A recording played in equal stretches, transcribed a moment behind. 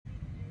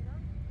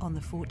On the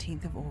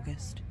 14th of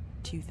August,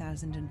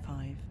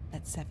 2005,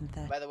 at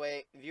 7:30. By the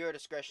way, viewer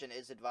discretion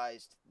is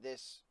advised.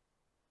 This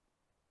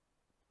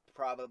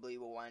probably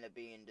will wind up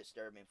being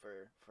disturbing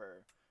for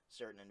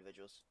certain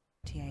individuals.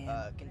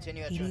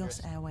 Continue at your Helios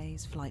risk.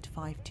 Airways Flight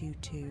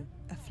 522,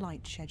 a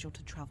flight scheduled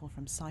to travel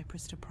from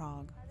Cyprus to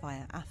Prague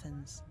via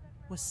Athens,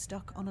 was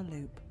stuck on a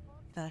loop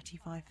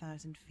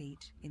 35,000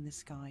 feet in the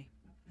sky,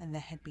 and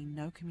there had been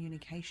no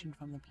communication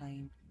from the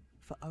plane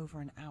for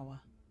over an hour.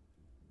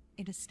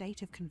 In a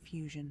state of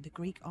confusion, the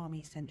Greek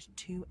army sent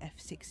 2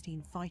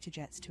 F-16 fighter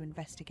jets to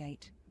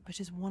investigate, but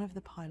as one of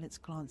the pilots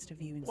glanced a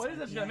view inside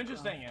the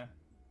aircraft,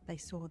 they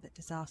saw that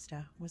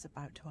disaster was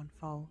about to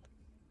unfold,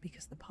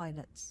 because the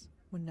pilots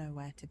were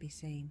nowhere to be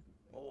seen.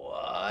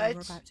 What? They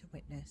were about to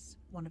witness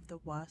one of the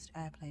worst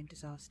airplane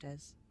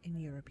disasters in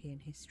European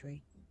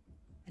history,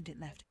 and it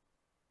left...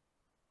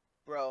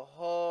 Bro,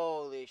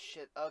 holy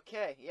shit.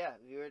 Okay, yeah,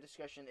 viewer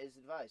discretion is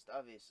advised,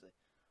 obviously.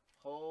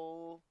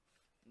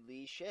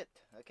 Holy shit.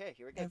 Okay,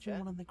 here we go,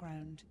 everyone chat. on the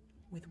ground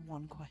with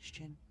one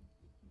question.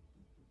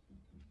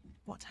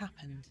 What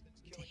happened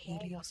to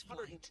Helios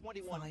Flight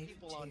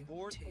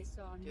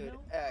 522? Dude,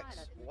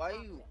 X, why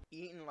are you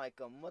eating like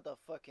a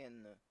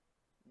motherfucking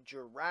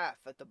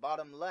giraffe at the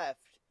bottom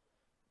left?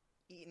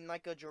 Eating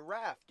like a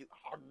giraffe, dude.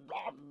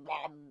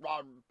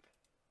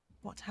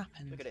 What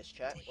happened Look at this,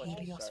 chat. to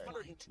Helios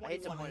Sorry. Flight I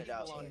hate to point it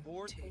out.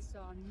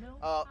 522?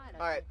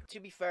 Alright, to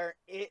be fair,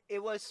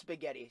 it was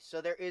spaghetti.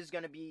 So there is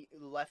gonna be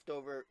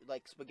leftover,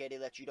 like, spaghetti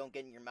that you don't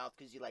get in your mouth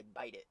because you, like,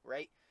 bite it,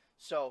 right?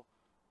 So,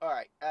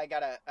 alright, I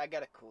gotta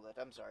cool it.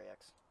 I'm sorry,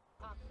 X.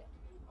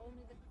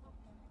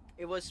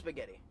 It was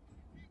spaghetti.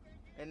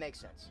 It makes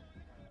sense.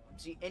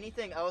 See,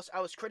 anything else, I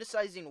was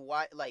criticizing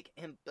why, like,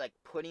 him, like,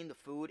 putting the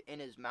food in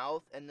his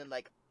mouth and then,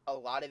 like, a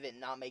lot of it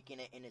not making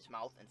it in his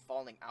mouth and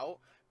falling out.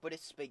 But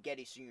it's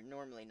spaghetti, so you're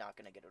normally not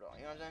gonna get it all.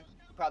 You know what I'm saying?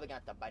 You're probably gonna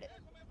have to bite it.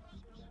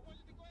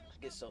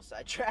 I get so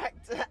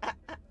sidetracked.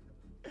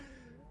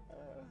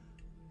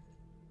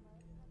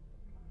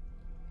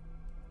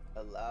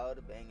 A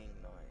loud banging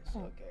noise.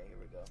 Okay, here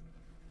we go.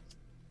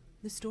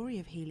 The story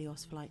of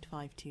Helios Flight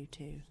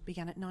 522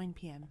 began at 9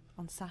 p.m.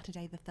 on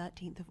Saturday the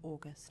 13th of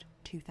August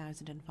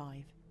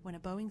 2005, when a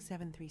Boeing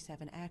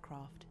 737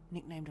 aircraft,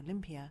 nicknamed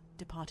Olympia,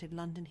 departed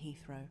London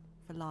Heathrow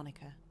for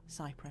Larnaca,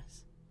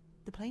 Cyprus.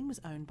 The plane was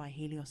owned by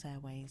Helios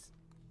Airways,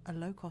 a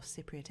low-cost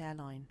Cypriot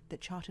airline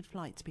that chartered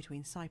flights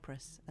between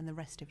Cyprus and the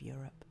rest of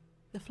Europe.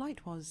 The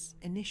flight was,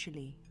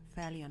 initially,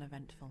 fairly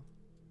uneventful,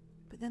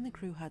 but then the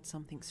crew heard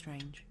something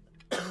strange.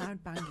 A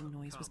loud banging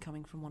noise was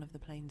coming from one of the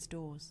plane's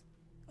doors.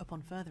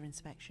 Upon further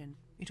inspection,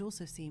 it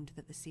also seemed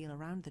that the seal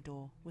around the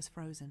door was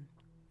frozen.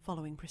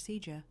 Following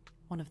procedure,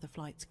 one of the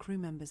flight's crew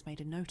members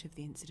made a note of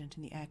the incident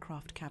in the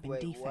aircraft cabin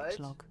defect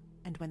log,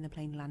 and when the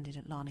plane landed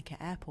at Larnaca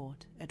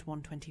Airport at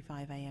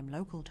 1:25 a.m.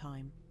 local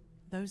time,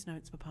 those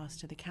notes were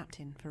passed to the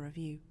captain for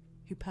review,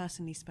 who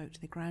personally spoke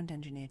to the ground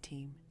engineer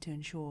team to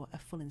ensure a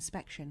full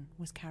inspection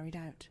was carried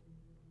out.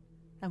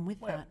 And with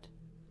that,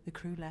 the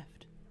crew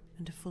left,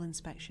 and a full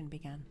inspection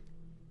began.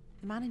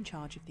 The man in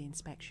charge of the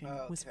inspection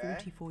was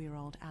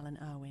 44-year-old Alan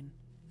Irwin,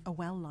 a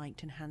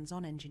well-liked and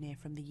hands-on engineer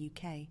from the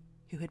UK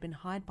who had been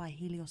hired by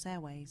Helios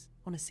Airways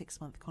on a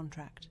 6-month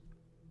contract.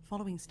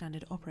 Following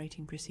standard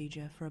operating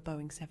procedure for a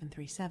Boeing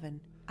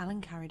 737,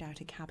 Alan carried out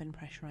a cabin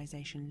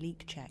pressurization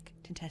leak check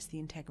to test the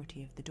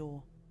integrity of the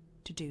door.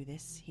 To do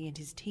this, he and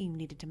his team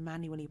needed to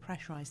manually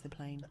pressurize the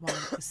plane while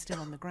it was still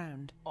on the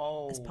ground.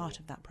 As part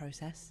of that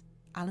process,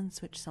 Alan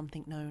switched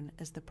something known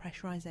as the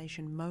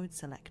pressurization mode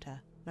selector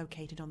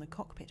located on the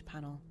cockpit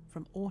panel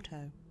from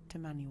auto to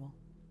manual.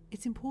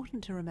 It's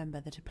important to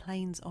remember that a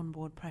plane's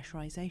onboard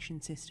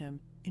pressurization system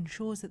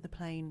ensures that the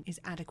plane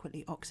is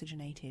adequately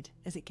oxygenated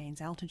as it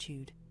gains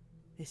altitude.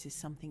 This is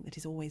something that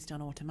is always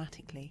done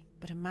automatically,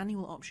 but a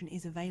manual option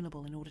is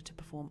available in order to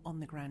perform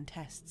on-the-ground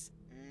tests.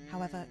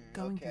 However,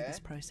 going through this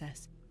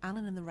process,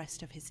 Alan and the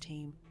rest of his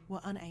team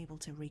were unable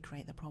to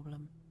recreate the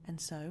problem, and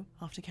so,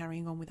 after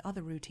carrying on with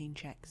other routine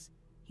checks,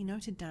 he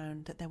noted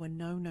down that there were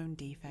no known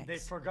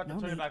defects, no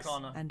leaks,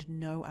 and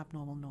no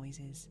abnormal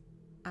noises.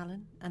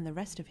 Alan and the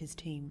rest of his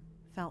team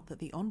felt that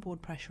the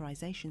onboard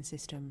pressurization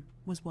system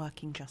was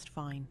working just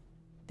fine.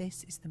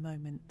 This is the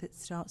moment that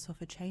starts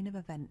off a chain of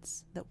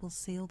events that will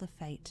seal the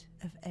fate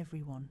of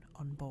everyone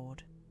on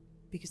board,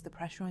 because the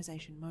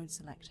pressurization mode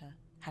selector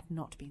had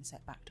not been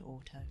set back to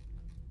auto.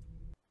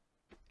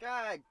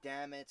 God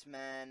damn it,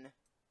 man.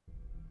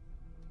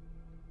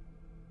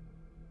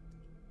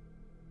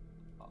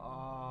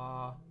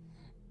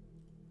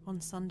 On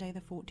Sunday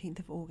the 14th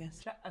of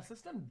August. A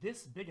system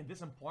this big and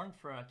this important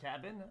for a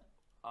cabin,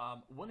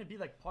 wouldn't it be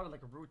like part of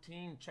like a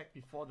routine check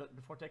before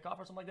takeoff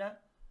or something like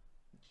that?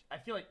 I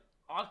feel like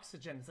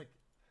oxygen is like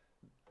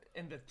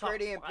in the top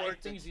five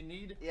things you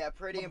need. Yeah,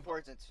 pretty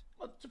important.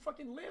 To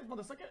fucking live,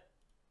 motherfucker.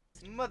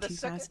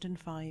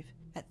 2005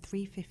 at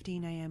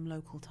 3:15 a.m.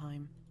 local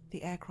time,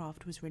 the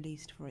aircraft was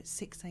released for its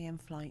 6 a.m.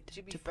 flight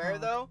to be fair,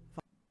 though,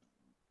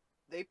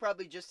 they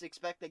probably just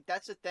expect, like,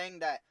 that's a thing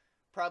that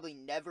probably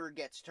never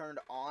gets turned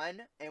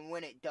on, and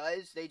when it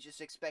does, they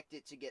just expect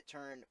it to get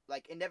turned,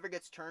 like, it never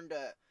gets turned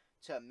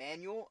to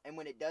manual, and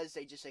when it does,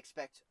 they just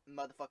expect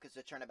motherfuckers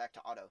to turn it back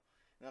to auto.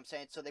 You know what I'm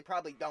saying? So they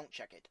probably don't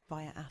check it.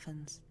 Via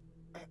Athens.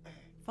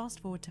 Fast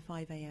forward to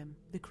 5 a.m.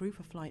 The crew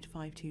for Flight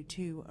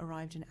 522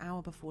 arrived an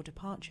hour before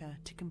departure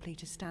to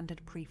complete a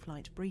standard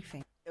pre-flight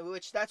briefing.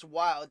 Which, that's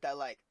wild that,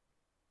 like,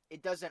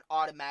 it doesn't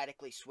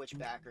automatically switch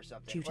back or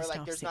something. Due to Or, like,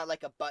 staff there's sick- not,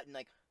 like, a button,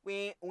 like,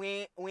 wee,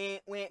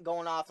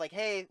 going off, like,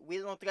 hey, we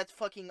don't get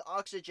fucking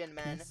oxygen,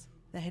 man. Yes,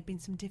 there had been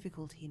some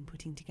difficulty in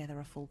putting together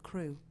a full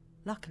crew.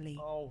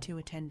 Luckily, two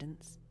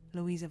attendants,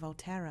 Luisa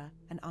Volterra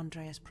and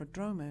Andreas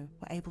Prodromou,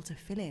 were able to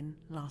fill in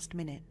last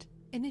minute.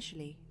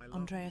 Initially,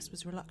 Andreas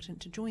was reluctant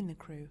to join the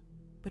crew,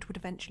 but would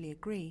eventually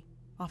agree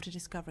after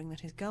discovering that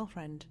his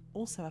girlfriend,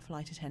 also a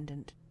flight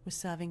attendant, was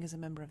serving as a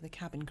member of the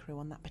cabin crew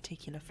on that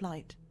particular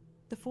flight.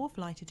 The 4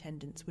 flight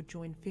attendants would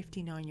join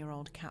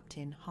 59-year-old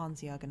Captain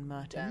Hans-Jürgen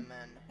Merton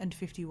and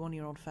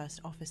 51-year-old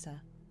First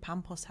Officer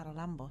Pampos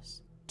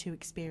Haralambos, 2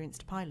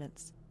 experienced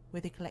pilots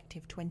with a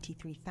collective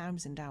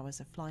 23,000 hours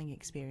of flying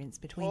experience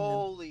between them.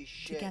 Holy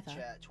shit, Together,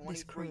 chat.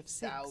 this crew of 6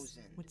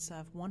 23,000. would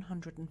serve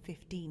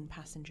 115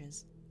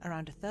 passengers,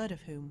 around a third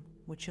of whom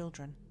were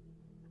children.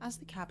 As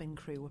the cabin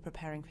crew were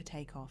preparing for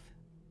takeoff,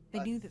 they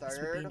knew that this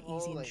would be an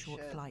easy and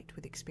short flight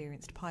with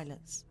experienced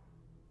pilots.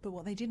 But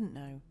what they didn't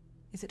know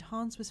is that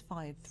Hans was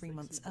fired 3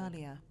 months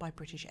earlier by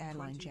British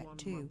airline Jet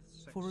 2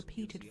 for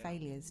repeated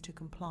failures to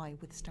comply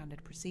with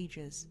standard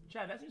procedures.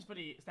 Chad, that seems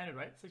pretty standard,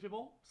 right? 6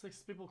 people?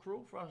 6 people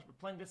crew for a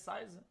plane this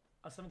size?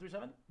 A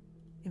 737?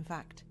 In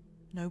fact,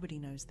 nobody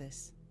knows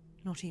this,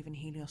 not even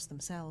Helios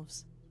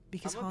themselves,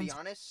 because I'm gonna be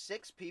honest,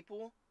 6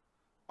 people?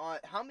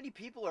 How many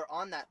people are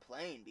on that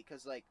plane?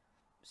 Because, like,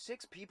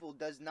 6 people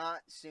does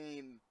not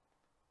seem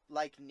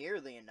like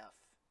nearly enough.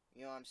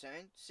 You know what I'm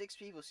saying? 6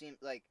 people seem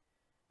like,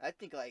 I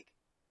think, like,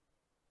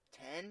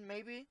 10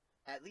 maybe?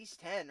 At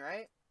least 10,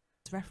 right?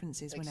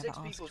 References like were never 6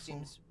 people asked for.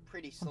 seems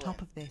pretty slim. On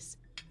top of this,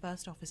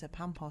 First Officer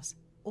Pampos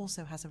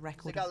also has a So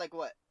record they got, like,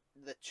 what?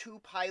 The 2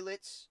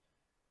 pilots,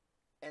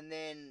 and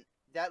then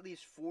that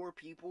leaves 4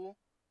 people?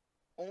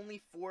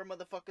 Only 4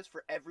 motherfuckers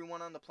for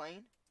everyone on the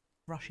plane?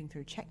 rushing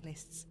through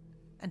checklists,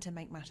 and to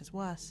make matters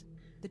worse,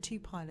 the 2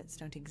 pilots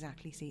don't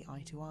exactly see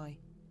eye to eye.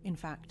 In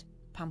fact,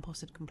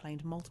 Pampos had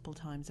complained multiple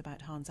times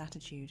about Hans'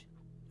 attitude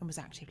and was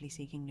actively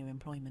seeking new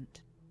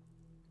employment.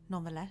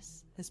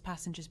 Nonetheless, as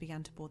passengers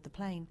began to board the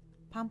plane,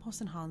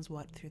 Pampos and Hans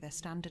worked through their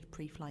standard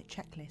pre-flight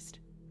checklist.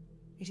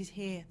 It is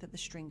here that the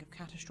string of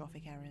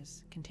catastrophic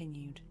errors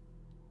continued.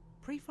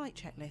 Pre-flight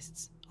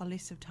checklists are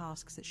lists of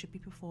tasks that should be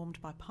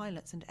performed by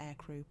pilots and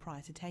aircrew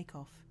prior to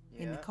takeoff.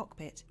 In the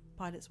cockpit,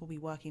 pilots will be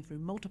working through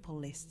multiple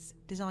lists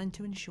designed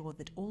to ensure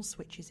that all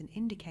switches and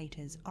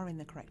indicators are in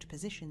the correct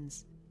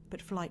positions.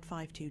 But Flight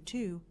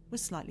 522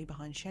 was slightly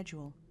behind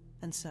schedule,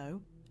 and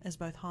so, as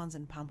both Hans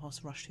and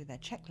Pampos rushed through their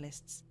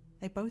checklists,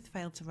 they both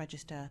failed to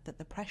register that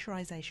the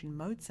pressurization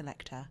mode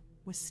selector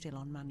was still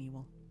on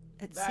manual.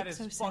 At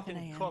 6:07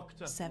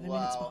 a.m., 7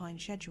 minutes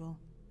behind schedule,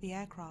 the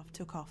aircraft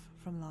took off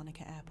from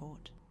Larnaca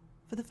Airport.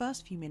 For the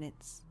first few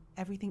minutes,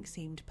 everything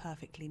seemed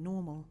perfectly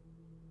normal.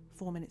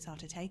 4 minutes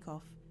after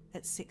takeoff,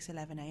 at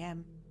 6:11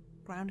 a.m.,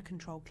 ground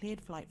control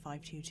cleared Flight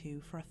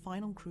 522 for a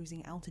final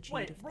cruising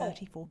altitude of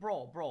 34.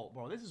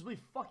 Bro, this is really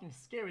fucking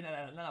scary now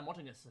that I'm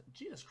watching this.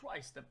 Jesus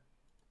Christ.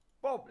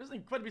 Bro, this is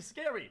incredibly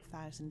scary.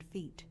 1,000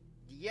 feet.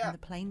 Yeah. And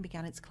the plane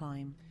began its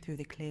climb through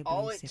the clear blue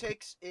All it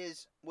takes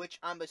is, which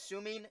I'm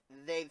assuming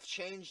they've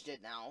changed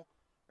it now,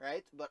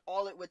 right? But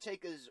all it would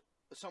take is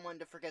someone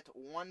to forget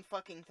one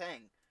fucking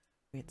thing.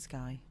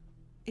 Sky.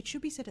 It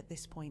should be said at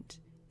this point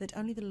that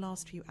only the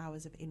last few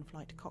hours of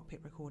in-flight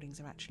cockpit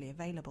recordings are actually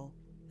available,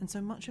 and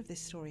so much of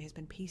this story has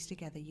been pieced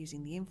together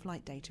using the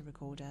in-flight data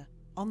recorder,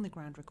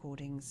 on-the-ground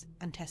recordings,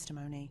 and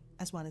testimony,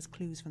 as well as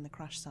clues from the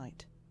crash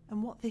site.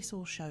 And what this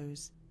all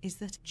shows is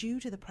that due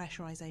to the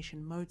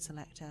pressurization mode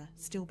selector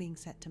still being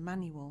set to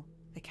manual,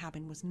 the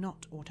cabin was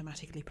not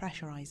automatically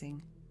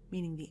pressurizing,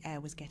 meaning the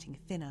air was getting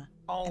thinner,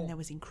 and there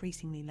was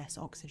increasingly less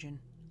oxygen.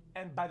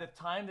 And by the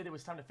time that it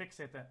was time to fix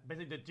it,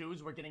 basically the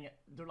dudes were getting,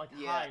 they're like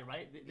high,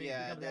 right? They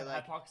have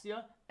like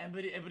hypoxia, and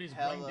everybody's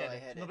brain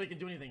dead. So nobody can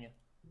do anything.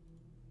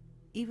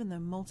 Even though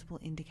multiple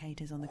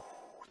indicators on the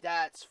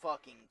That's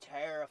fucking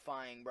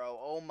terrifying, bro.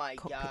 Oh my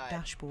cockpit god.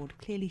 dashboard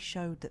clearly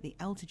showed that the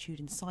altitude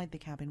inside the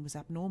cabin was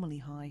abnormally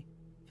high,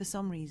 for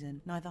some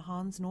reason neither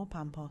Hans nor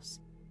Pampos,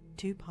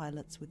 2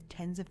 pilots with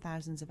tens of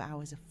thousands of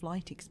hours of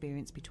flight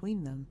experience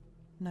between them,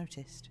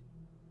 noticed.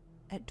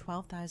 At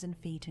 12,000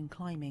 feet and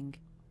climbing,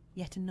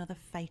 yet another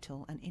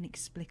fatal and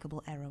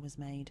inexplicable error was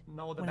made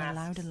when a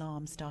loud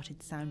alarm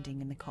started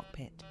sounding in the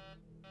cockpit.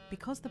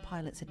 Because the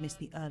pilots had missed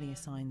the earlier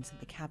signs that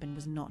the cabin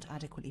was not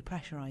adequately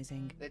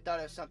pressurizing, they thought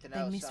it was something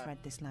else. They misread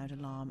this loud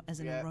alarm as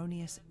an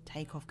erroneous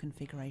takeoff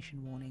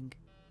configuration warning.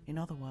 In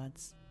other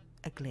words,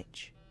 a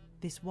glitch.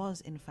 This was,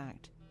 in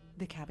fact,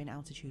 the cabin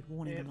altitude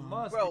warning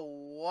alarm. Bro,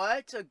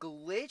 what? A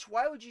glitch?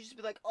 Why would you just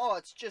be like, oh,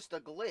 it's just a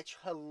glitch?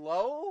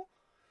 Hello?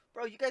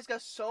 Bro, you guys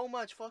got so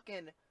much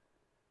fucking...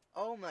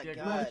 Oh my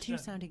god. While the two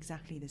sound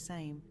exactly the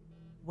same,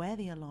 where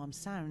the alarm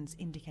sounds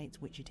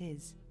indicates which it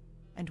is,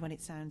 and when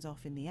it sounds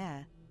off in the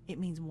air, it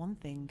means one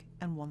thing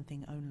and one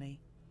thing only: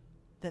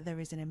 that there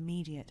is an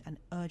immediate and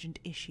urgent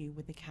issue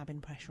with the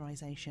cabin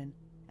pressurization,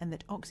 and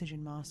that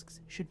oxygen masks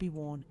should be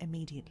worn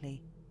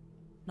immediately.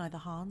 Neither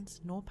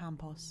Hans nor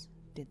Pampos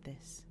did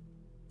this.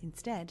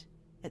 Instead,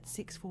 at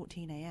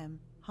 6:14 a.m,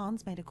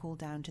 Hans made a call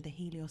down to the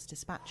Helios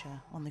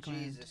dispatcher on the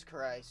ground. Jesus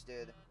Christ,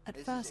 dude. At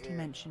This first is he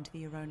mentioned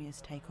the erroneous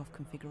takeoff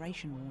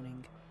configuration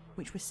warning,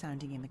 which was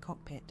sounding in the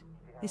cockpit.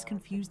 This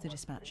confused the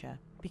dispatcher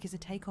because a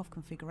takeoff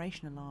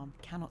configuration alarm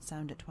cannot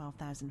sound at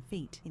 12,000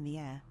 feet in the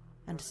air,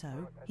 and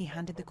so he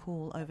handed the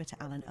call over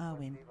to Alan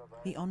Irwin,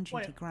 the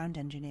on-duty ground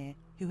engineer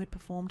who had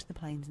performed the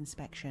plane's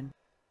inspection.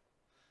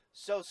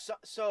 So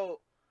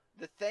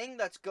the thing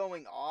that's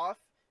going off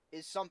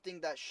is something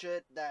that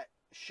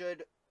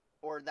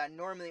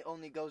normally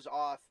only goes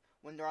off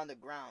when they're on the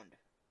ground,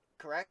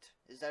 correct?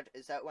 Is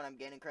that what I'm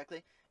getting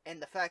correctly?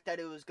 And the fact that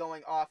it was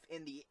going off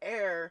in the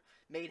air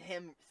made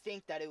him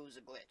think that it was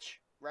a glitch,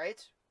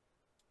 right?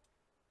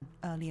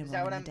 Earlier Is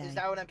that what on I'm in the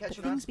day,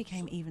 catching but on? things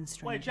became even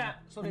stranger. Wait,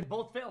 chat. So they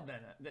both failed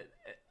then,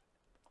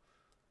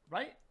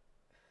 right?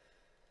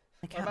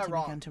 The Or am I captain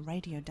wrong? began to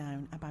radio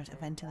down about a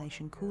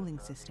ventilation cooling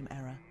system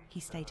error. He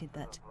stated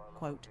that,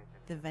 quote,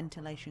 the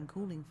ventilation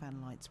cooling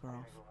fan lights were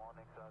off.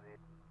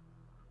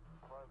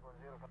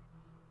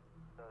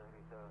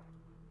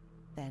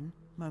 Then,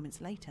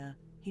 moments later,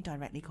 he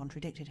directly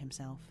contradicted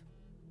himself.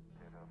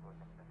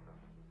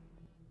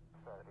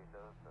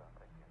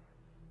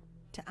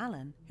 To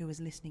Alan, who was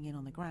listening in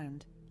on the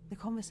ground, the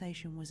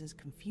conversation was as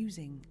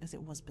confusing as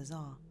it was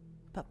bizarre.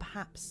 But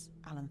perhaps,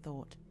 Alan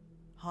thought,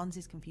 Hans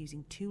is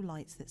confusing two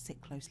lights that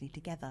sit closely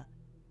together,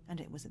 and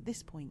it was at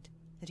this point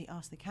that he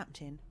asked the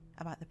captain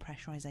about the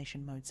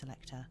pressurization mode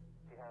selector,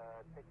 You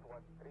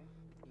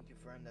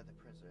confirm that the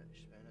president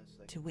is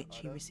like to which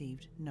he auto?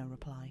 received no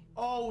reply.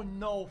 Oh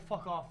no,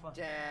 fuck off.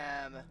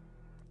 Damn.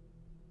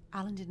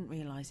 Alan didn't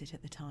realise it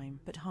at the time,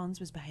 but Hans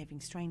was behaving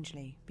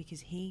strangely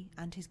because he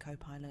and his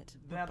co-pilot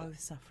were That- both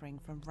suffering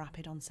from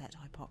rapid onset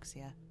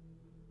hypoxia,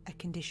 a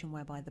condition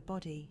whereby the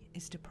body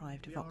is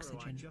deprived of I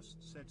oxygen. just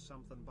said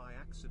something by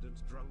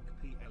accident. Drunk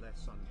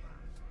PLS unbound.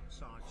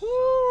 Sarge.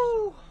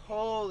 Woo!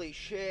 Holy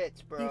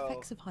shit, bro. The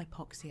effects of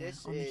hypoxia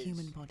This on the is-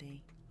 human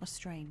body are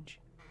strange.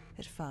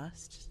 At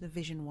first, the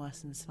vision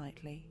worsens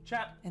slightly,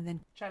 Chat. and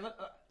then Chat.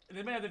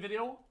 They made the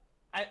video.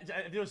 The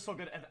video is so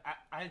good, and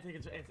I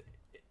think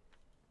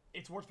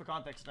it's worth for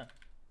context.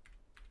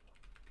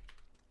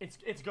 It's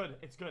good.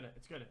 It's good.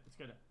 It's good. It's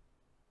good.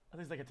 I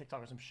think it's like a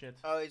TikTok or some shit.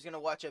 Oh, he's gonna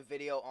watch a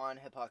video on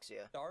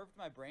hypoxia. Starved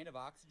my brain of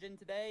oxygen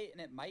today,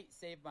 and it might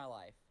save my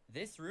life.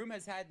 This room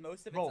has had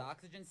most of its Bro.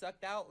 oxygen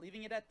sucked out,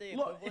 leaving it at the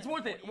Look, equivalent it's worth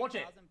of it. Watch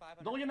it.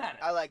 48,500. Don't get mad.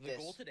 I like The this.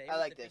 goal today I was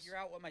like to this. figure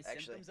out what my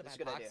Actually, symptoms of that's a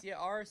good idea. hypoxia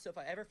are, so if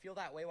I ever feel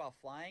that way while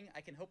flying, I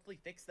can hopefully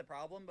fix the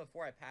problem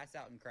before I pass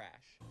out and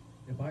crash.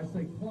 If I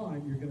say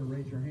climb, you're going to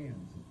raise your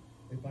hands.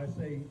 If I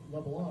say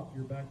level off,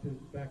 you're back to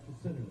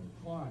center there.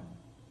 Climb,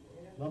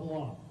 level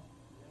off,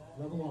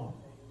 level off,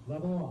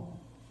 level off,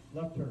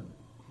 left turn,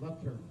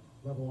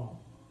 level off,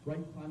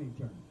 right climbing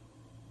turn.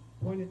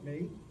 Point at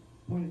me,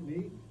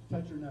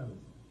 touch your nose.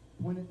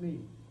 Point at me,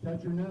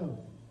 touch your nose.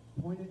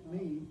 Point at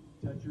me,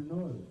 touch your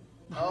nose.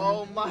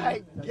 Oh my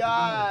Touch your nose.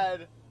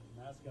 god.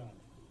 Mask on.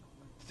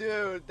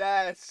 Dude,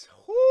 that's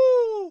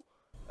whoo.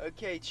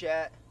 Okay,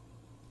 chat.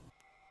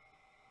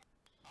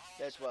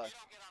 Guess what? If you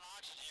don't get on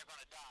oxygen, you're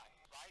gonna die,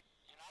 right?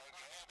 You're not gonna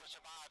be able to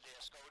survive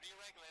this. Go to your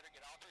regulator,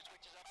 get all three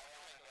switches up on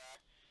your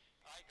regulator.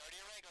 Alright, go to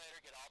your regulator,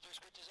 get all three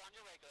switches on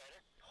your regulator.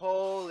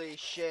 Holy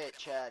shit,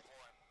 chat.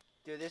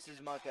 Dude, this is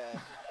monk ass.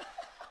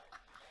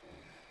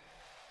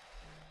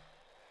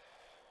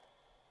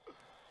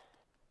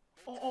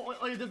 Oh,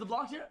 there's the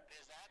blocks here?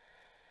 Is that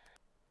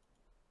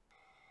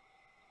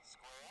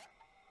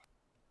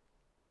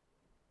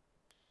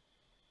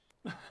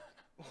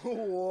square?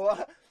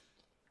 What?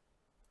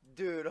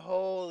 Dude,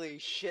 holy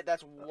shit,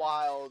 that's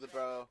wild,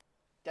 bro.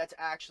 That's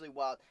actually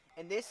wild.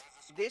 And this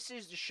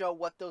is to show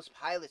what those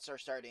pilots are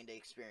starting to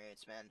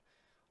experience, man.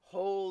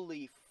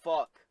 Holy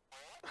fuck.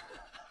 A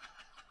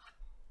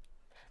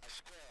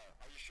square.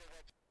 Are you sure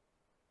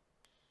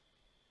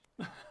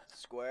that's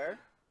Square?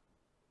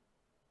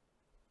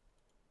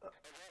 what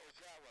was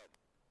that one?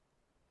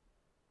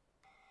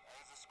 That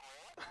was a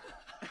square?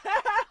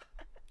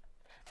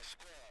 A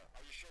square.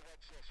 Are you sure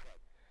that's this one?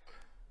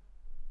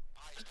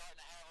 Oh, you're starting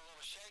to have a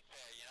little shake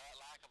there, you know, that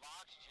lack of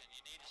oxygen.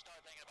 You need to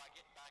start thinking about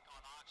getting back on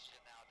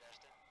oxygen now,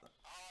 Destin.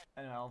 Alright.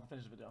 Anyway, I'll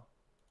finish the video.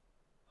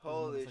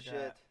 Holy Looks like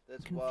shit,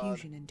 that's wild.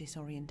 confusion and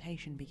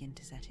disorientation begin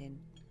to set in,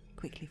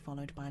 quickly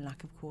followed by a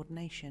lack of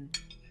coordination,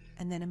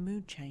 and then a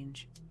mood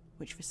change,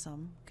 which for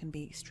some can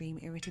be extreme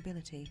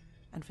irritability,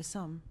 and for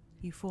some,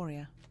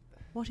 euphoria.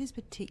 What is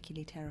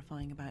particularly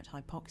terrifying about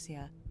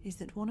hypoxia is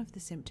that one of the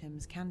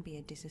symptoms can be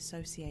a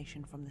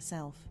disassociation from the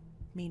self,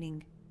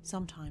 meaning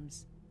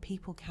sometimes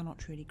people cannot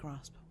truly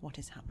grasp what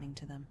is happening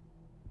to them.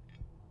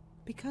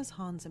 Because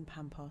Hans and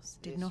Pampos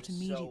did This not is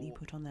immediately so-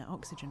 put on their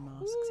oxygen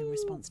masks in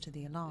response to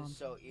the alarm,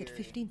 so at eerie.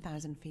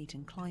 15,000 feet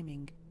and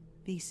climbing,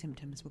 These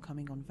symptoms were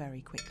coming on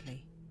very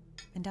quickly,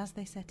 and as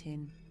they set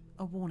in,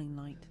 a warning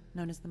light,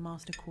 known as the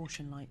Master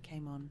Caution Light,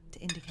 came on to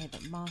indicate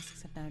that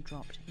masks had now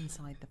dropped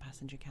inside the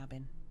passenger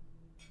cabin.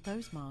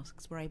 Those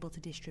masks were able to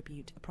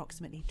distribute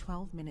approximately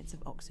 12 minutes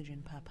of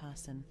oxygen per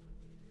person,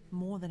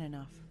 more than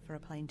enough for a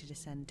plane to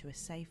descend to a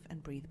safe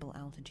and breathable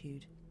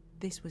altitude.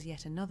 This was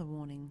yet another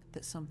warning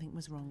that something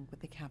was wrong with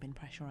the cabin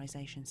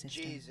pressurization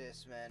system.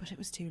 Jesus, man. But it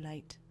was too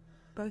late.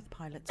 Both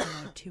pilots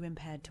were now too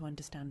impaired to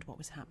understand what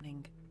was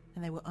happening,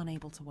 and they were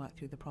unable to work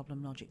through the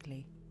problem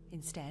logically.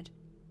 Instead,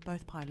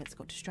 both pilots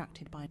got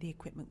distracted by the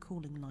equipment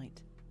cooling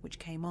light, which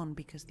came on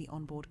because the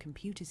onboard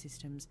computer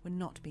systems were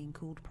not being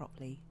cooled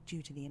properly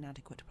due to the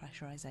inadequate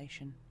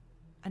pressurization.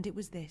 And it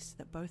was this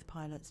that both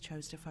pilots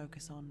chose to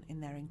focus on in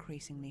their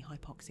increasingly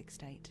hypoxic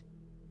state.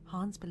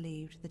 Hans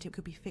believed that it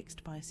could be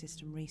fixed by a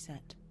system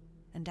reset,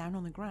 and down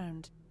on the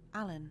ground,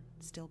 Alan,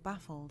 still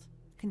baffled,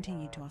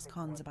 continued to ask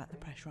Hans about the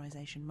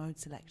pressurization mode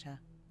selector.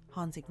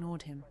 Hans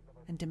ignored him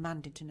and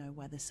demanded to know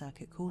where the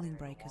circuit cooling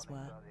breakers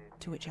were,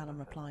 to which Alan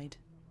replied,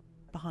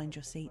 "Behind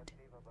your seat."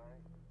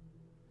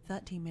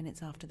 13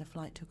 minutes after the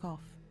flight took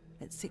off,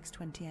 at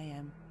 6:20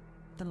 AM,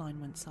 the line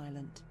went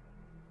silent.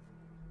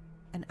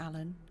 And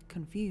Alan,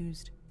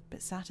 confused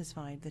but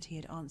satisfied that he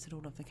had answered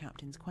all of the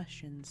captain's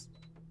questions,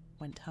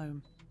 went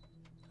home.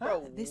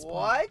 Bro, At this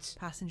what? point,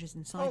 passengers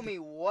inside Homie,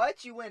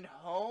 what? You went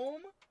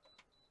home?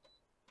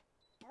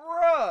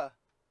 Bruh!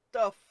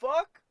 The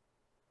fuck?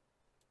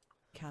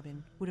 the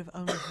cabin would have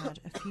only had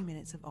a few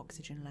minutes of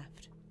oxygen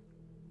left.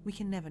 We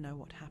can never know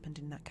what happened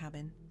in that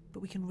cabin,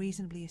 but we can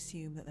reasonably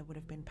assume that there would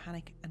have been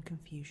panic and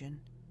confusion.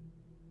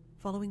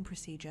 Following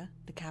procedure,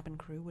 the cabin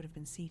crew would have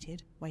been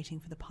seated, waiting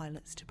for the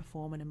pilots to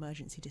perform an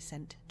emergency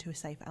descent to a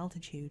safe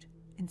altitude.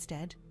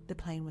 Instead, the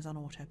plane was on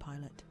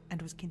autopilot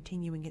and was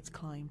continuing its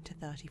climb to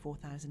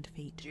 34,000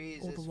 feet.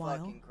 Jesus All the while,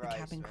 fucking Christ, the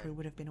cabin man. crew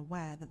would have been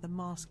aware that the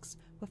masks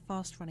were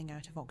fast running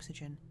out of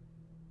oxygen.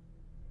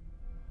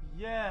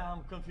 Yeah,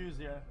 I'm confused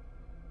here.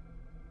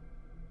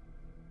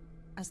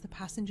 As the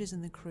passengers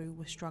and the crew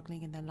were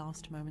struggling in their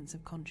last moments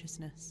of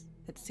consciousness,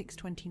 at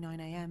 6:29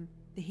 AM,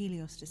 the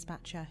Helios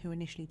dispatcher who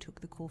initially took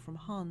the call from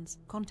Hans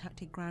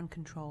contacted ground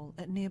control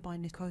at nearby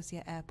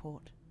Nicosia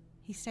Airport.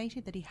 He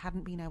stated that he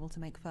hadn't been able to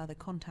make further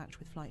contact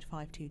with Flight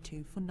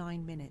 522 for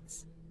 9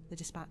 minutes. The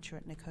dispatcher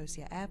at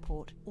Nicosia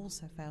Airport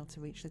also failed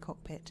to reach the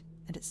cockpit,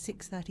 and at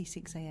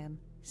 6:36 AM,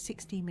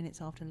 16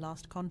 minutes after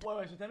last contact...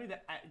 Wait, so tell me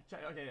that.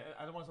 Okay,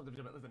 I don't want to stop the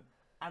video, but listen.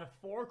 Out of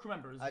 4 crew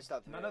members, I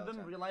stopped the none video of all the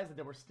them time. realized that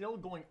they were still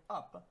going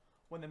up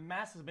when the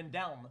mass has been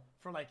down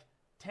for like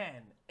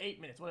 10,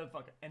 8 minutes, whatever the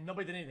fuck, and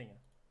nobody did anything.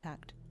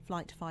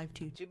 Flight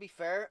 522 To be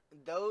fair,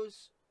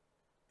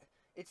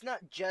 it's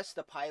not just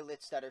the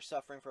pilots that are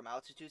suffering from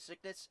altitude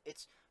sickness,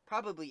 it's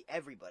probably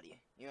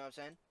everybody. You know what I'm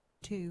saying?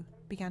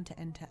 began to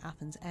enter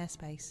Athens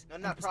airspace No,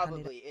 and not was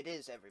handed probably, it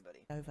is everybody.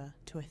 over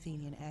to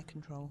Athenian air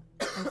control.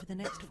 Over the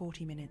next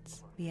 40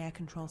 minutes, the air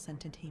control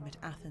centre team at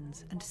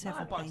Athens and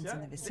several boss, planes yeah.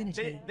 in the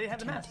vicinity They had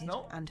the mask, attempted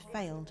no? and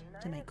failed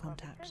to make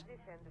contact.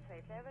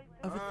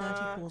 Over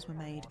 30 calls were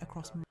made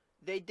across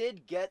They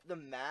did get the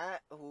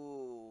mat.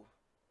 Ooh.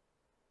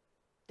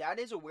 That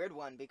is a weird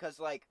one because,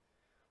 like,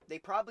 they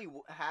probably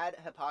had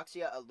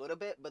hypoxia a little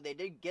bit, but they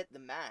did get the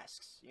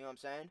masks. You know what I'm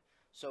saying?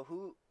 So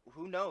who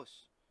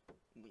knows?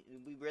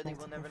 We really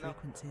will multiple never know.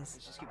 frequencies.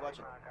 Let's just keep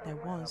watching. There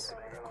was,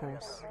 of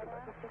course,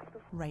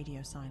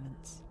 radio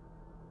silence.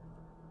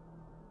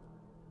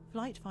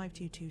 Flight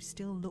 522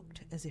 still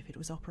looked as if it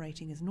was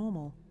operating as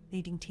normal,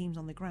 leading teams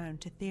on the ground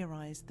to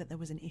theorise that there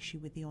was an issue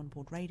with the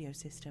onboard radio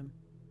system.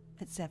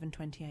 At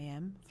 7:20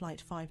 AM,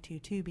 Flight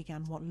 522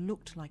 began what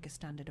looked like a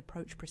standard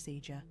approach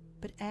procedure,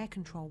 but air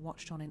control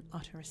watched on in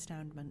utter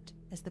astoundment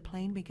as the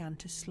plane began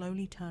to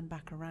slowly turn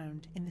back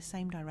around in the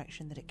same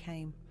direction that it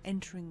came,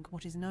 entering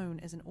what is known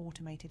as an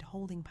automated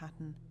holding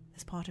pattern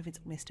as part of its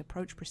missed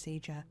approach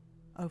procedure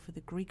over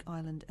the Greek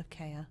island of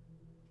Kea.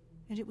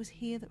 And it was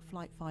here that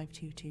Flight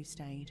 522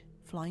 stayed,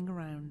 flying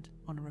around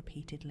on a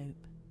repeated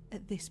loop.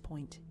 At this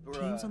point,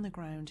 teams on the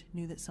ground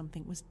knew that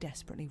something was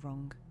desperately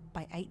wrong.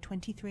 By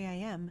 8:23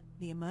 AM,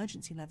 the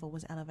emergency level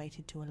was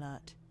elevated to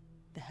alert.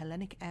 The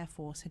Hellenic Air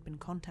Force had been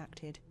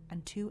contacted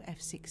and 2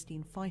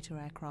 F-16 fighter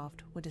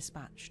aircraft were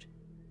dispatched.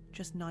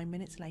 Just 9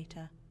 minutes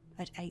later,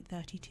 at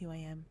 8:32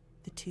 AM,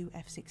 the 2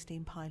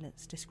 F-16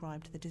 pilots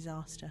described the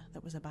disaster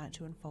that was about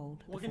to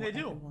unfold What before can they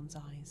do? everyone's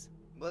eyes.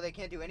 Well, they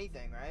can't do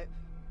anything, right?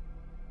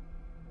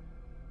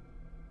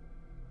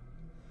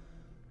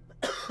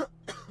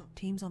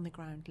 Teams on the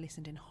ground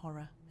listened in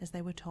horror as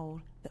they were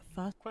told that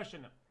first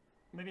Question: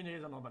 maybe you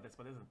don't know about this,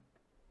 but listen.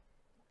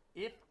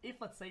 If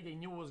let's say they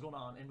knew what was going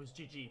on and it was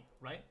GG,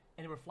 right?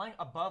 And they were flying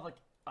above like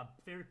a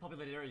very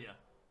populated area,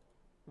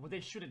 would they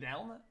shoot it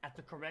down at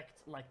the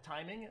correct like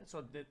timing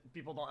so that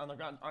people don't on the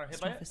ground aren't hit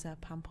by it? Officer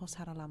Pampos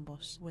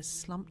Haralambos was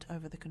slumped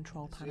over the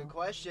control That's a panel, good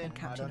question. and I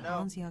Captain don't know.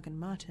 Hans-Jürgen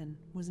Merton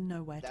was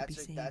nowhere to be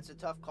seen. That's a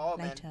tough call,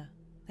 man. Later,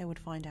 they would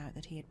find out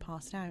that he had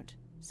passed out,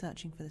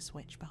 searching for the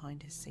switch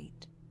behind his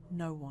seat.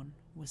 No one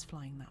was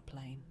flying that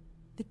plane.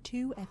 The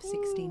two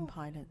F-16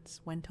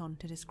 pilots went on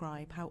to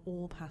describe how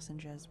all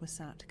passengers were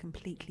sat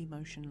completely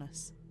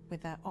motionless,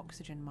 with their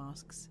oxygen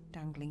masks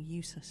dangling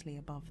uselessly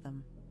above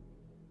them.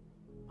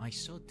 I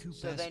saw two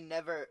So they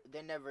never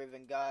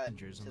even got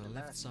passengers to on the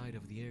left mask. side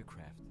of the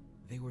aircraft.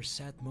 They were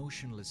sat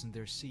motionless in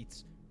their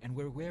seats and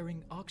were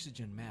wearing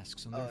oxygen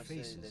masks on their So they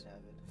faces. did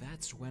have it.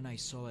 That's when I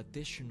saw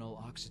additional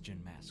oxygen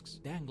masks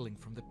dangling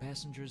from the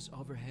passengers'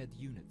 overhead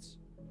units.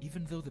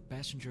 Even though the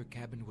passenger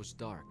cabin was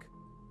dark,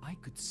 I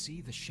could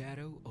see the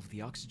shadow of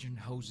the oxygen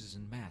hoses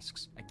and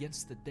masks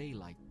against the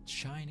daylight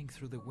shining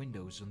through the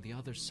windows on the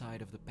other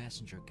side of the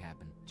passenger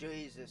cabin.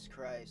 Jesus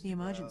Christ. The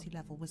bro. emergency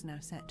level was now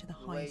set to the The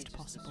way you highest just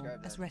possible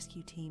described as that.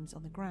 rescue teams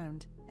on the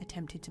ground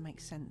attempted to make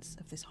sense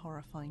of this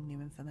horrifying new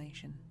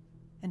information.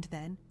 And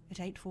then, at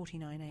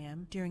 8:49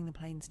 a.m., during the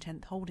plane's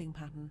 10th holding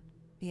pattern,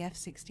 the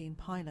F-16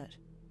 pilot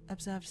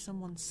observed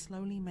someone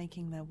slowly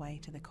making their way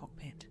to the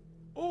cockpit.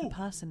 The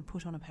person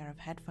put on a pair of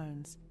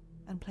headphones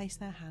and placed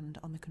their hand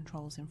on the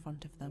controls in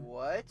front of them.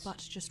 What? But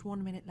just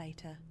 1 minute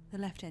later, the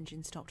left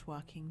engine stopped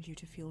working due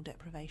to fuel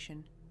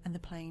deprivation, and the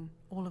plane,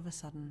 all of a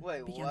sudden,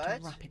 Wait, began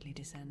what? to rapidly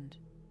descend.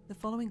 The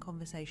following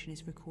conversation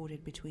is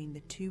recorded between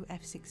the two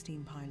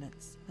F-16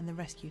 pilots and the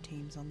rescue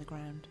teams on the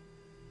ground.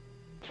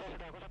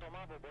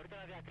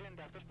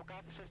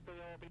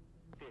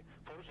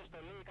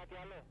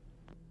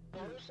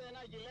 Φορούσε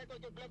ένα γυλαίκο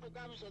και μπλε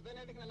πουκάμισο, δεν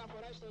έδειχνε να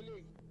φοράει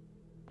στολή.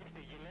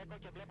 Γυλαίκο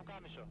και μπλε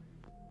πουκάμισο.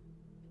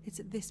 It's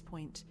at this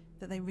point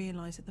that they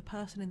realise that the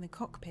person in the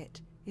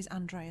cockpit is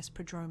Andreas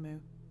Prodromou,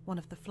 one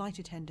of the flight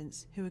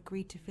attendants who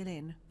agreed to fill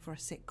in for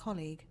a sick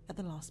colleague at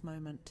the last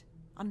moment.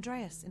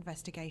 Andreas,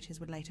 investigators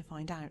would later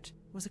find out,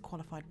 was a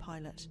qualified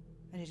pilot,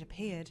 and it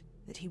appeared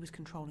that he was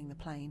controlling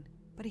the plane,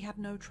 but he had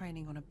no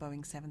training on a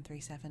Boeing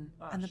 737,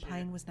 and the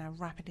plane was now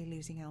rapidly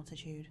losing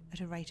altitude at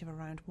a rate of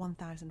around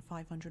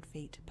 1,500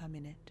 feet per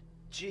minute.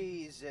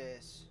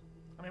 Jesus.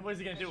 I mean, what is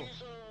he gonna do?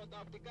 Τα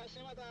οπτικά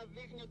σήματα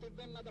δείχνει ότι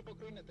δεν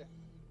ανταποκρίνεται.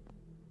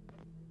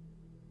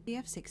 The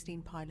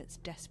F-16 pilots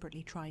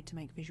desperately tried to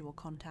make visual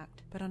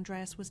contact, but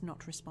Andreas was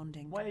not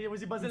responding. Why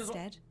was he buzzing?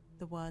 Instead,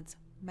 the words,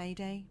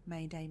 "Mayday,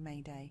 Mayday,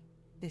 Mayday.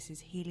 This is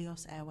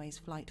Helios Airways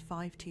Flight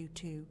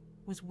 522,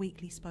 was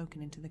weakly spoken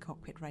into the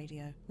cockpit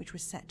radio, which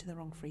was set to the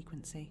wrong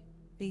frequency.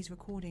 These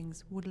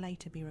recordings would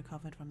later be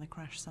recovered from the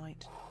crash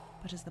site,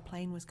 but as the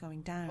plane was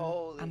going down,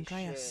 Holy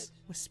Andreas shit.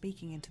 was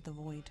speaking into the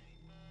void.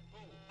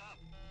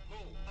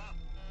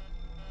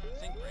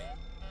 Think rate.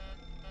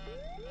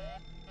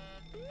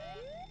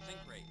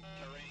 Think rate.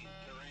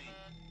 Terrain.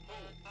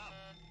 Pull up.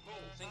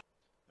 Think.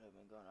 I've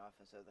been going off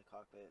inside the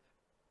cockpit.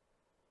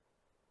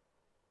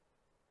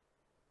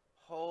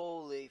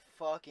 Holy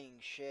fucking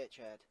shit,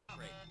 Chad.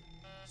 Rate.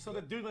 So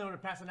the dude when they were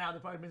passing out, they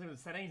probably missing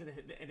the settings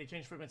and they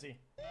changed frequency.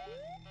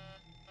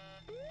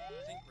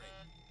 Think rate.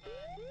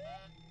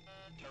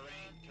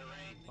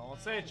 Terrain.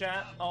 Don't say it,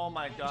 chat. Oh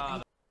my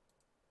god.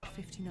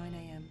 59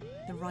 a.m.,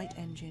 the right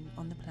engine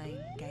on the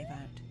plane gave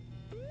out.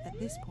 At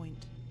this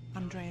point,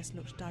 Andreas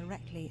looked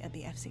directly at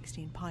the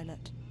F-16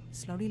 pilot,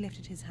 slowly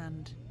lifted his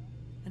hand,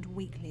 and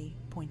weakly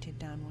pointed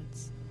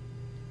downwards.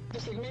 Τη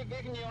στιγμή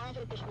δείχνει ο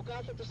άνθρωπος που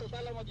κάθεται στο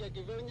θάλαμο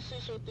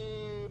διακυβέρνησης ότι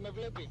με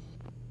βλέπει.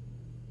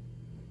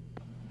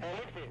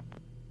 Ελήφθη.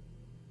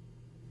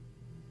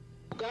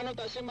 Κάνω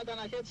τα σήματα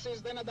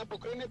αναχέτησης, δεν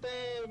ανταποκρίνεται,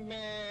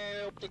 με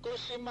οπτικό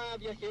σήμα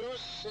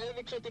διαχειρός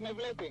έδειξε ότι με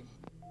βλέπει.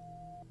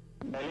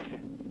 Ελήφθη.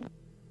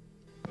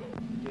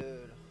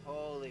 Dude,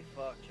 holy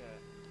fuck, Chad.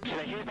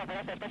 Συνεχίζει τα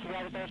περάστα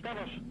 7.000 το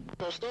σκάφος.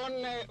 Ποστών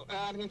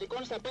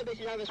αρνητικών στα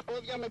 5.000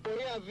 πόδια με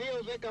πορεία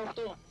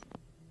 2.18.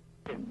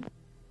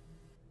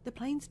 The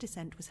plane's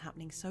descent was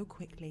happening so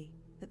quickly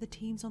that the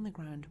teams on the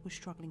ground were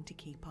struggling to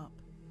keep up.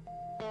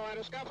 Το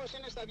αεροσκάφος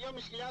είναι στα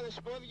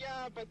 2.500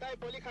 πόδια, πετάει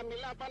πολύ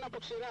χαμηλά πάνω από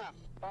ξηρά.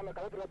 Πάμε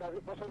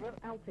 132, πόσο είναι?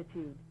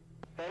 Altitude.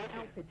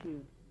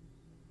 Altitude.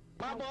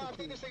 Πάμπο,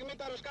 αυτή τη στιγμή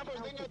το αεροσκάφος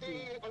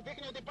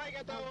δείχνει ότι πάει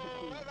για το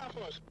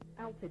έδαφος.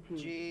 Altitude.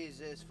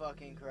 Jesus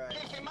fucking Christ.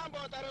 Τύχη,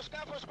 Μάμπο, το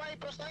αεροσκάφος πάει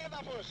προς το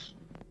έδαφος.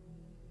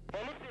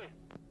 Ελήφθη.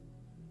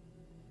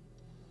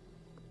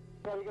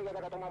 Πρόκειται για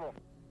καταμάμο.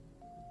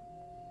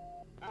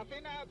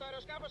 Αθήνα, το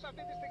αεροσκάφος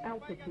αυτή τη στιγμή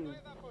πάει για το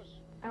έδαφος.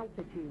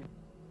 Altitude.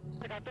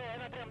 100,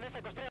 1, 3, 2,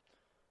 23.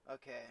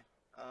 Okay,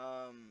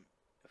 I'm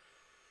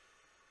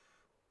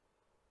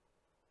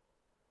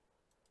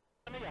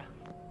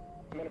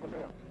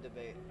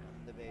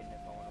debating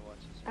if I want to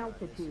watch this.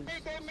 Altitude.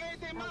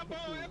 Mayday,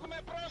 Μάμπο, έχουμε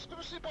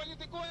πρόσκρουση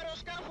πολιτικού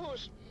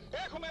αεροσκάφους.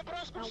 Έχουμε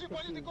πρόσκρουση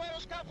πολιτικού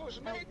αεροσκάφους.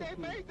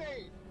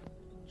 Mayday.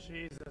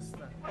 Jesus.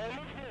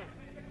 Ελήφθη.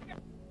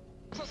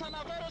 Σας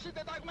αναφέρω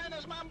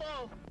συντεταγμένες, Μάμπο.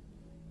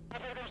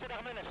 Αναφέρω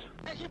συντεταγμένες.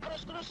 Έχει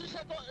προσκρούσει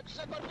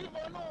σε κορφή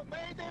βονού.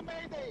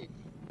 Mayday.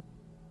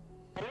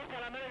 Ελήφθη,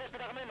 αλλά μένετε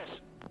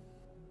συντεταγμένες.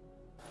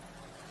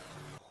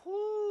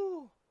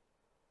 Whew.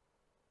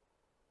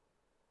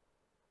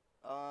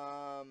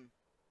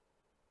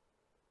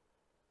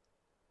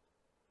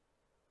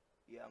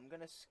 Yeah, I'm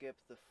gonna skip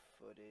the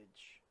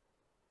footage.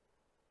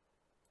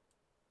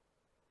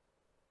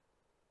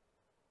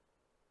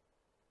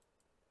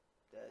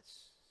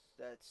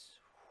 That's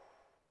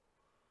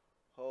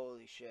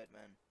Holy shit,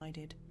 man.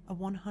 A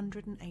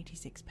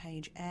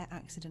 186-page air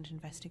accident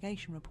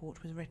investigation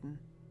report was written.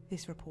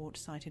 This report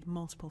cited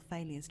multiple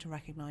failures to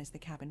recognise the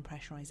cabin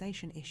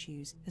pressurisation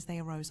issues as they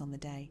arose on the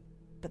day,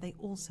 but they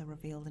also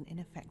revealed an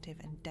ineffective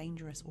and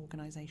dangerous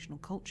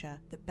organisational culture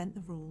that bent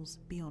the rules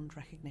beyond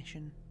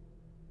recognition.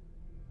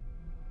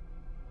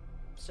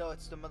 So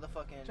it's the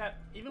motherfucking... Chat,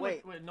 even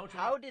Wait, with no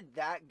how did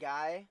that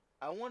guy...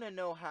 I want to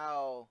know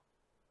how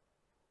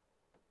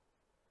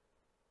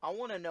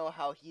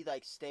he,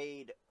 like,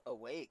 stayed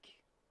awake.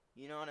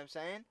 You know what I'm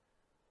saying?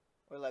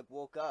 Or, like,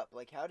 woke up.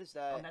 Like, how does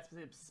that... on that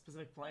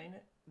specific plane,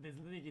 there's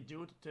nothing you can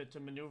do to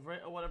maneuver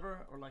it or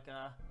whatever, or like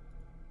a...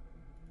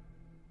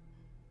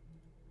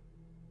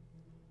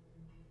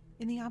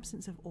 In the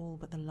absence of all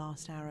but the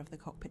last hour of the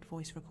cockpit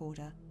voice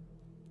recorder,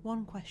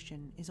 one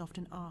question is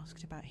often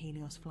asked about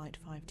Helios Flight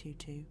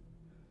 522.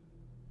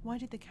 Why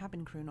did the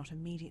cabin crew not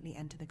immediately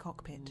enter the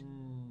cockpit?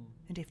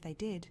 And if they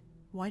did,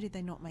 why did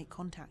they not make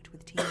contact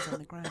with teams on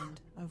the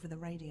ground over the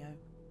radio?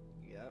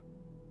 Yep.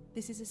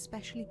 This is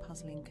especially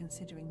puzzling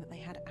considering that they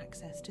had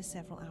access to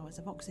several hours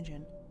of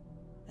oxygen,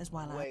 as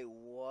well Wait,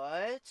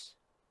 what?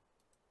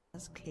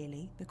 as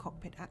clearly the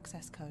cockpit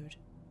access code.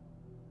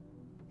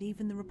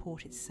 Even the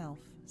report itself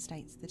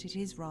states that it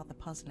is rather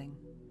puzzling.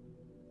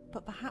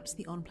 But perhaps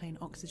the on-plane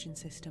oxygen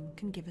system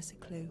can give us a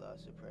clue.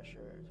 Loss of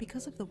pressure.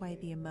 Because of the way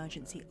the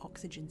emergency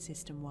oxygen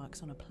system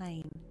works on a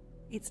plane,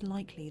 it's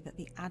likely that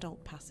the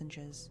adult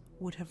passengers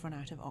would have run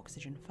out of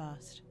oxygen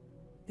first.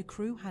 The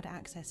crew had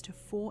access to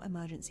 4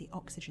 emergency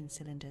oxygen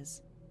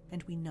cylinders,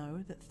 and we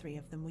know that 3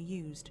 of them were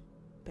used.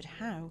 But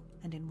how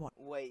and in what?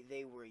 Wait,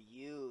 they were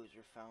used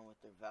or found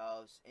with their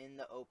valves in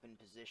the open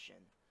position.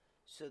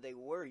 So they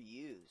were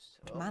used.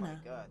 Oh manner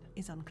my god.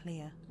 is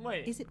unclear.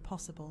 Wait. Is it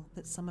possible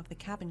that some of the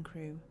cabin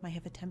crew may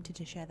have attempted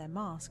to share their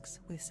masks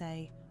with,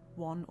 say,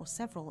 one or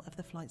several of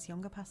the flight's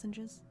younger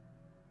passengers?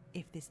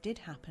 If this did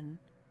happen,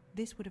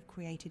 this would have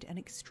created an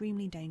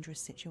extremely dangerous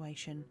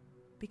situation,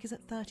 because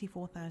at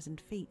 34,000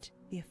 feet,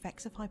 the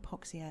effects of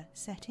hypoxia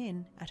set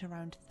in at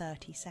around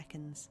 30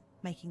 seconds,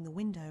 making the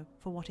window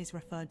for what is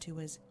referred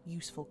to as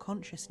useful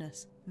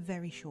consciousness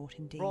very short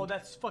indeed. Bro,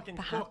 that's fucking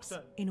Perhaps,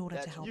 cooked. in order to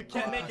That's- help You other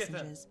can't make it,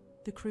 passengers,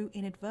 the crew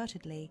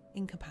inadvertently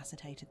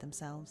incapacitated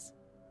themselves.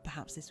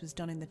 Perhaps this was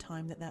done in the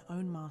time that their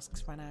own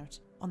masks ran out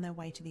on their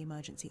way to the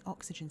emergency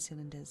oxygen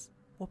cylinders.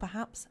 Or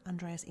perhaps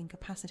Andreas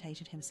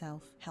incapacitated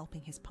himself,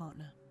 helping his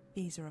partner.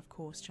 These are of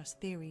course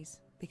just theories,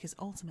 because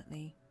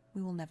ultimately,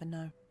 we will never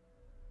know.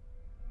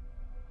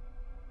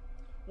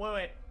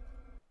 Wait.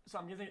 So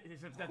I'm guessing if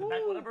it's at the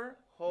back, whatever,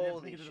 they have to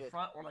Holy make it to the shit.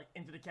 front or like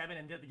into the cabin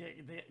and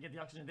get the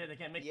oxygen there. They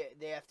can't make Yeah,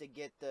 they have to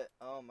get the...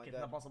 Oh my it's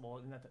god. not possible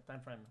in that time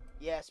frame.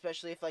 Yeah,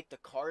 especially if, like, the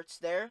cart's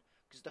there.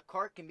 Because the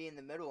cart can be in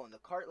the middle, and the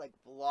cart, like,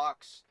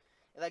 blocks...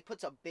 It, like,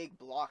 puts a big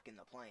block in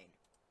the plane.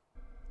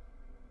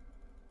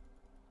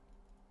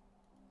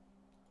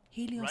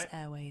 Helios Right.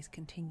 Airways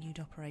continued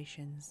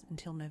operations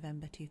until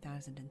November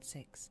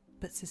 2006,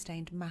 but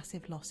sustained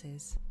massive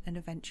losses and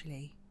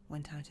eventually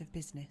went out of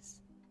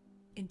business.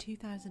 In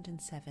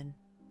 2007,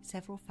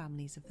 several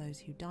families of those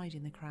who died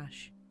in the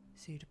crash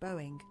sued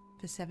Boeing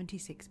for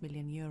 €76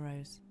 million.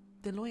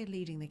 The lawyer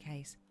leading the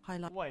case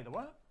Wait,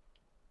 what?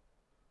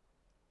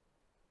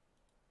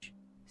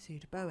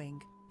 sued Boeing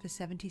for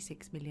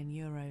 €76 million.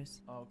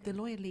 Okay. The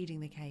lawyer leading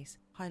the case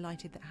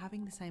highlighted that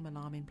having the same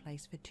alarm in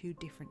place for 2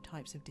 different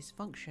types of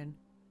dysfunction,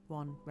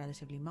 one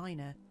relatively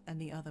minor and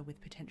the other with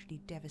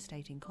potentially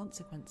devastating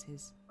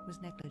consequences,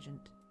 was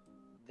negligent.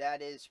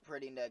 That is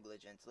pretty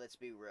negligent, let's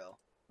be real.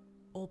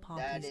 All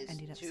parties is,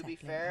 ended up to be settling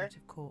fair- out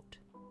of court.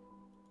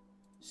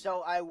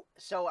 So I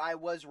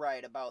was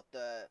right about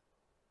the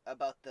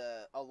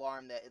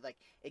alarm that, like,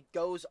 it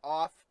goes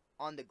off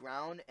on the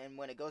ground, and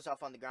when it goes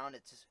off on the ground,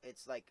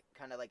 it's like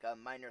kind of like a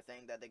minor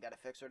thing that they gotta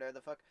fix or whatever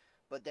the fuck.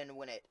 But then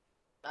when it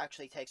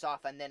actually takes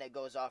off and then it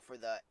goes off for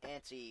the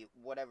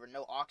anti-whatever,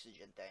 no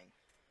oxygen thing,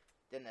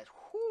 then that's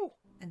whew.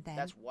 And then,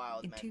 That's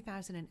wild, in man.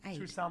 2008,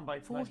 2 sound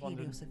bites, 4 nice one, dude.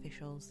 Helios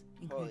officials,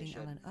 Holy including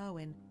shit. Alan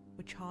Irwin,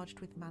 were charged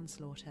with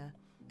manslaughter,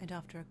 and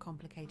after a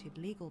complicated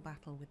legal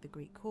battle with the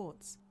Greek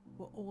courts,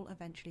 were all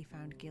eventually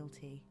found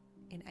guilty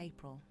in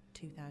April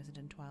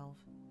 2012.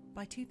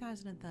 By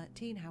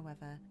 2013,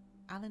 however,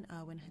 Alan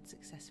Irwin had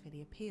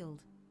successfully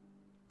appealed.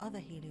 Other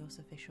Helios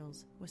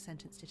officials were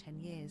sentenced to 10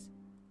 years,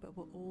 but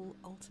were all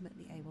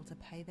ultimately able to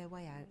pay their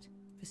way out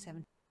for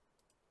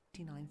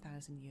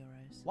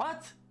 €79,000.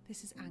 What?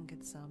 This has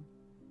angered some,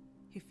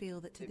 who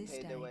feel that to They this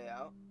paid day, their way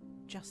out.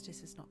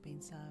 justice has not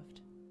been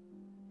served.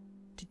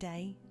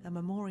 Today, a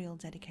memorial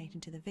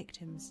dedicated to the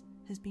victims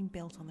has been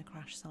built on the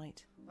crash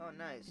site. Oh,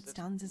 nice. It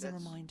stands as a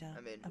That's- reminder I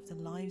mean, of the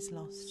lives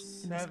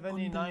lost in this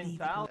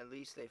 79,000? unbelievable at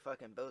least they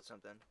fucking built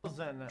something.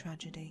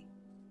 tragedy.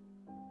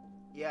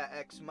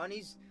 Yeah,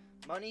 money's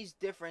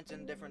different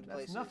in different That's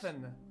places.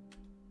 nothing.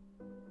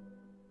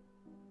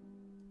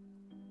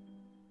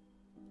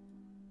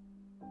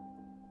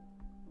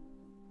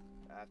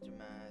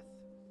 Aftermath.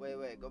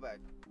 Wait, go back.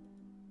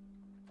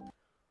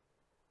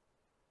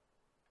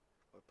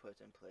 Or put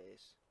in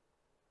place.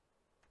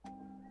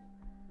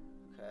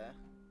 Okay.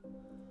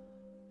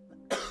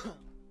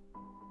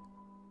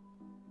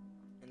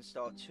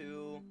 install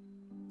two.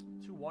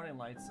 2 warning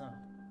lights.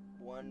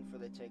 One for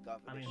the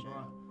takeoff I mean, edition.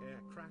 bro.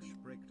 Air crash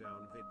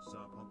breakdown vids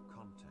are on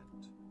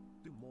content.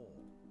 Do more.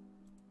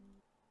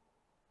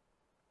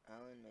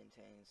 Alan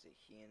maintains that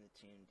he and the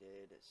team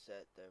did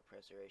set the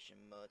preservation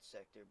mode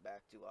sector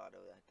back to auto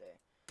that day.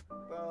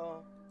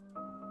 Bro,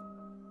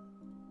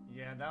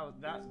 Yeah, that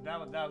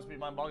was pretty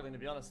mind-boggling, to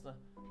be honest.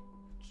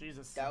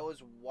 Jesus. that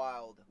was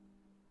wild.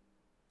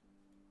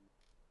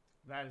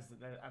 That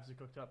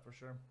absolutely cooked up for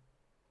sure.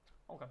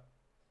 Okay.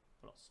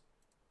 What else?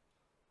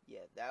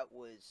 Yeah, that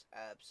was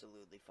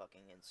absolutely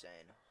fucking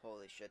insane.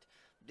 Holy shit.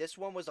 This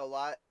one was a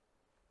lot...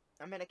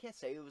 I mean, I can't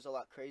say it was a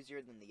lot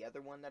crazier than the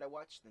other one that I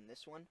watched than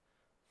this one.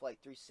 Flight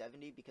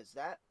 370, because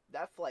that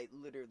flight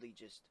literally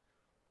just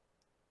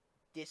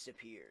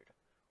disappeared,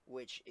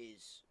 which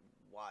is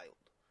wild.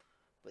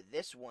 But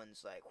this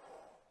one's like...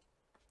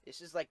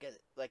 This is like a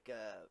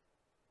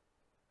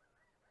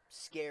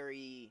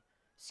scarier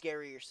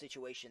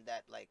situation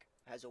that, like,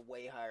 has a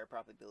way higher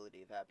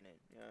probability of happening.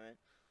 You know what I mean?